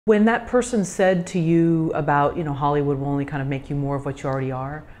When that person said to you about, Hollywood will only kind of make you more of what you already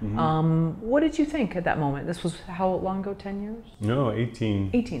are, what did you think at that moment? This was how long ago, 10 years? No, 18,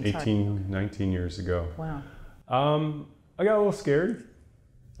 19 years ago. Wow. I got a little scared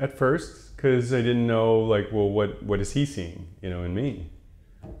at first because I didn't know, like, well, what is he seeing, in me?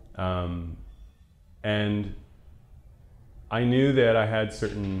 And I knew that I had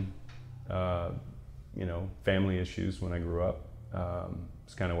certain, family issues when I grew up.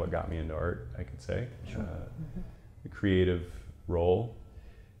 It's kind of what got me into art, I could say. Sure. The creative role.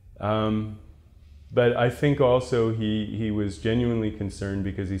 But I think also he was genuinely concerned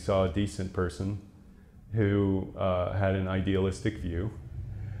because he saw a decent person who had an idealistic view.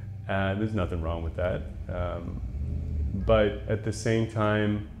 And there's nothing wrong with that. But at the same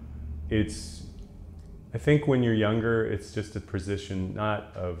time, I think when you're younger, it's just a position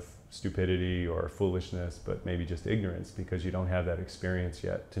not of stupidity or foolishness, but maybe just ignorance, because you don't have that experience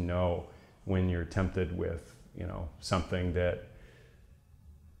yet to know when you're tempted with, something that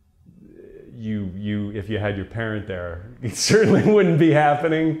if you had your parent there, it certainly wouldn't be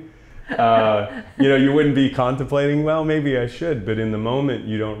happening. You wouldn't be contemplating, well, maybe I should, but in the moment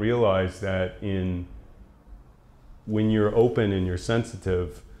you don't realize that when you're open and you're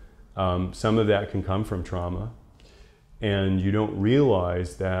sensitive, some of that can come from trauma. And you don't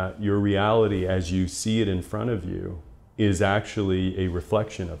realize that your reality as you see it in front of you is actually a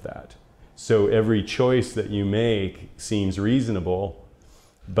reflection of that. So every choice that you make seems reasonable,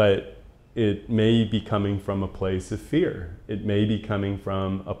 but it may be coming from a place of fear. It may be coming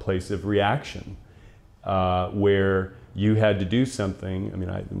from a place of reaction, where you had to do something. I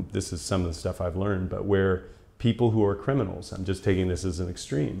mean, this is some of the stuff I've learned, but where people who are criminals, I'm just taking this as an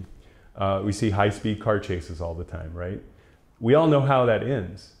extreme, we see high-speed car chases all the time, right? We all know how that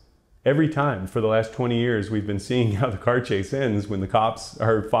ends. Every time for the last 20 years, we've been seeing how the car chase ends. When the cops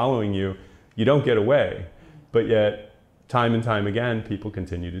are following you, you don't get away. But yet, time and time again, people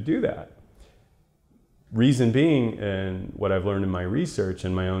continue to do that. Reason being, and what I've learned in my research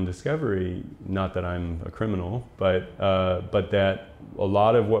and my own discovery, not that I'm a criminal, but that a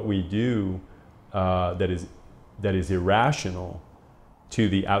lot of what we do that is irrational to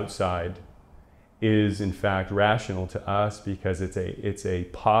the outside is in fact rational to us, because it's a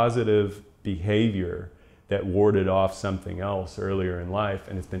positive behavior that warded off something else earlier in life,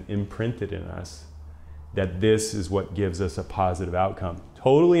 and it's been imprinted in us that this is what gives us a positive outcome.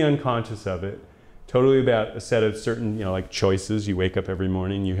 Totally unconscious of it, totally about a set of certain, like choices. You wake up every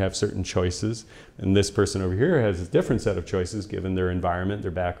morning, you have certain choices, and this person over here has a different set of choices given their environment, their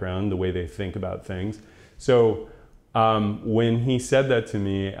background, the way they think about things. So when he said that to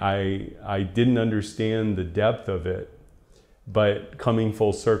me, I didn't understand the depth of it, but coming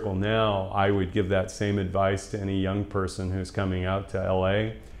full circle now, I would give that same advice to any young person who's coming out to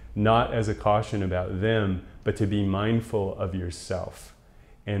LA, not as a caution about them, but to be mindful of yourself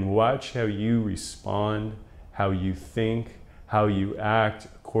and watch how you respond, how you think, how you act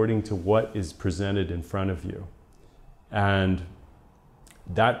according to what is presented in front of you. And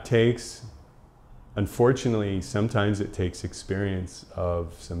that takes, unfortunately, sometimes it takes experience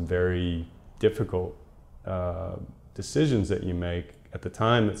of some very difficult decisions that you make at the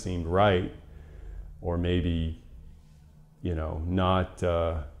time that seemed right, or maybe,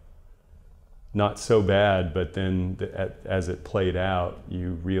 not so bad, but then as it played out,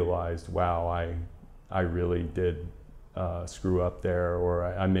 you realized, wow, I really did screw up there, or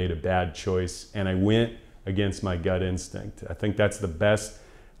I made a bad choice, and I went against my gut instinct. I think that's the best.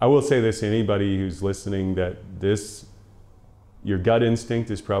 I will say this to anybody who's listening, that your gut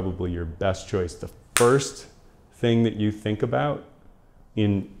instinct is probably your best choice. The first thing that you think about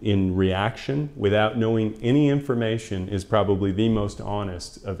in reaction without knowing any information is probably the most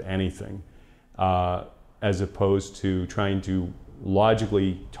honest of anything, as opposed to trying to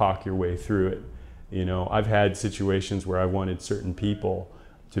logically talk your way through it. I've had situations where I wanted certain people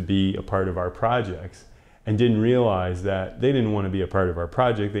to be a part of our projects, and didn't realize that they didn't want to be a part of our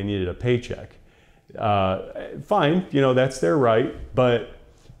project, they needed a paycheck. Fine, that's their right, but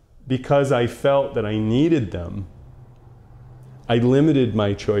because I felt that I needed them, I limited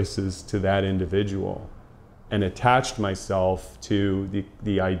my choices to that individual and attached myself to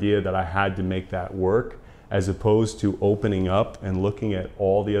the idea that I had to make that work, as opposed to opening up and looking at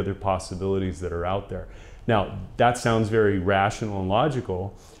all the other possibilities that are out there. Now, that sounds very rational and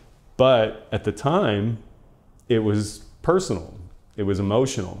logical, but at the time, it was personal, it was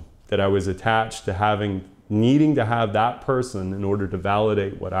emotional, that I was attached to needing to have that person in order to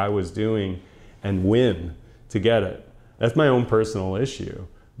validate what I was doing and win to get it. That's my own personal issue.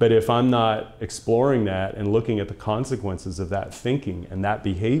 But if I'm not exploring that and looking at the consequences of that thinking and that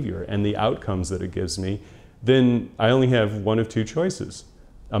behavior and the outcomes that it gives me, then I only have one of two choices.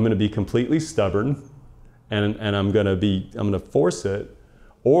 I'm going to be completely stubborn and I'm going to force it,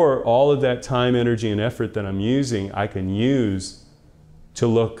 or all of that time, energy, and effort that I'm using, I can use to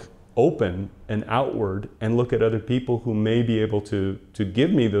look open and outward and look at other people who may be able to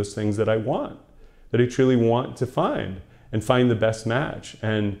give me those things that I want, that I truly want to find, and find the best match.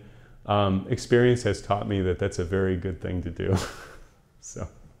 And experience has taught me that that's a very good thing to do. So.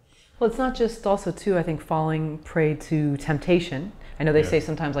 Well, it's not just also too, I think, falling prey to temptation. I know they say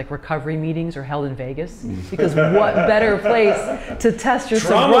sometimes like recovery meetings are held in Vegas, because what better place to test your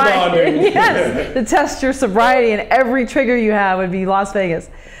sobriety? Yes, to test your sobriety, and every trigger you have would be Las Vegas.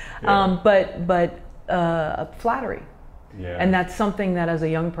 Yeah. But flattery, and that's something that as a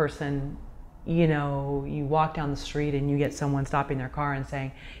young person, you know, you walk down the street and you get someone stopping their car and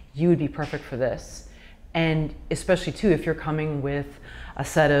saying, "You would be perfect for this," and especially too if you're coming with a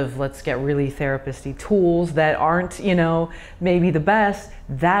set of, let's get really therapist-y tools that aren't, you know, maybe the best,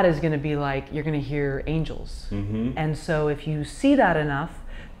 that is going to be like, you're going to hear angels. And so if you see that enough,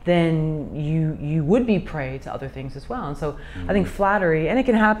 then you would be prey to other things as well. And so I think flattery, and it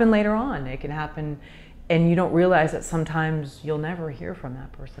can happen later on, it can happen, and you don't realize that sometimes you'll never hear from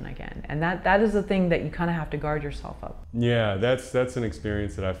that person again. And that is the thing that you kind of have to guard yourself up. Yeah, that's an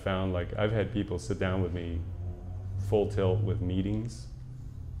experience that I've found. Like, I've had people sit down with me full tilt with meetings,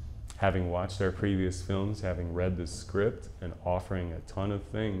 having watched our previous films, having read the script, and offering a ton of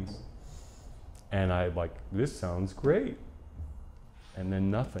things. And I'm like, this sounds great. And then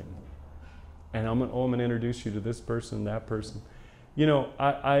nothing. And I'm gonna introduce you to this person, that person. You know,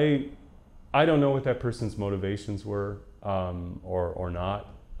 I don't know what that person's motivations were, or not,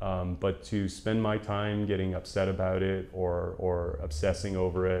 but to spend my time getting upset about it, or obsessing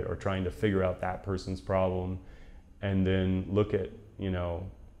over it, or trying to figure out that person's problem, and then look at, you know,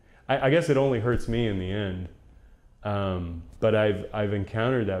 I guess it only hurts me in the end. But I've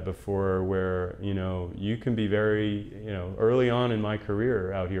encountered that before, where, you know, you can be very, you know, early on in my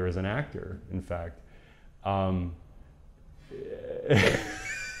career out here as an actor, in fact.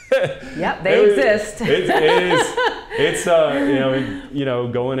 Yep, they exist. It's you know,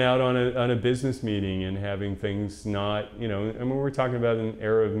 going out on a business meeting and having things not, you know, I mean, we're talking about an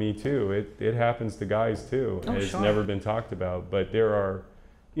era of Me Too. It happens to guys too. Oh, it's sure. never been talked about, but there are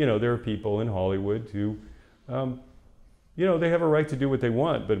people in Hollywood who, you know, they have a right to do what they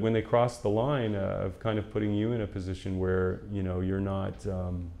want, but when they cross the line of kind of putting you in a position where, you know, you're not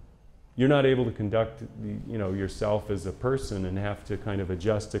able to conduct, you know, yourself as a person and have to kind of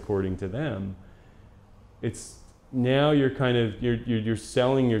adjust according to them, it's now you're kind of, you're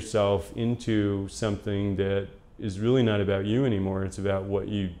selling yourself into something that is really not about you anymore. It's about what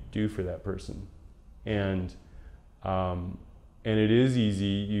you do for that person. And it is easy,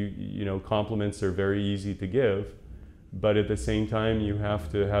 you know, compliments are very easy to give, but at the same time you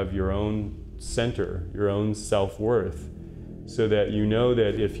have to have your own center, your own self-worth, so that you know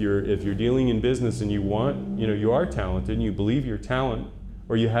that if you're dealing in business and you want, you know, you are talented and you believe your talent,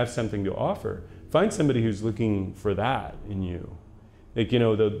 or you have something to offer, find somebody who's looking for that in you. Like, you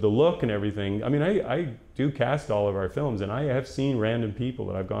know, the look and everything. I mean, I do cast all of our films, and I have seen random people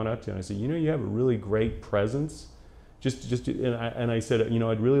that I've gone up to and I say, you know, you have a really great presence. And I said, you know,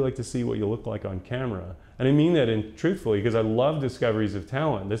 I'd really like to see what you look like on camera. And I mean that truthfully, because I love discoveries of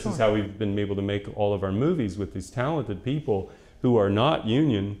talent. This is how we've been able to make all of our movies, with these talented people who are not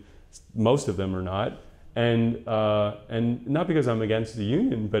union. Most of them are not. And not because I'm against the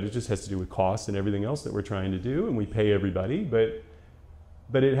union, but it just has to do with cost and everything else that we're trying to do, and we pay everybody. But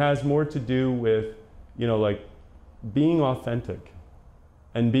it has more to do with, you know, like being authentic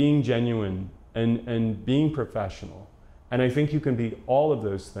and being genuine and being professional. And I think you can be all of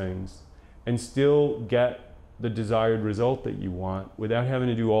those things and still get the desired result that you want without having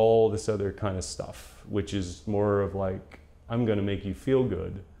to do all this other kind of stuff, which is more of like, I'm going to make you feel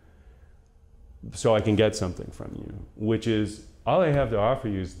good so I can get something from you, which is, all I have to offer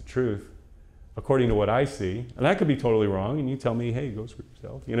you is the truth according to what I see. And that could be totally wrong, and you tell me, hey, go screw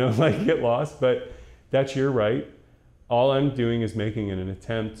yourself, you know, like, get lost, but that's your right. All I'm doing is making an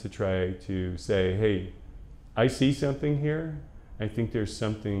attempt to try to say, hey, I see something here. I think there's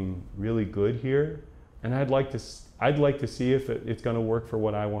something really good here, and I'd like to see if it's going to work for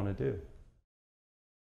what I want to do.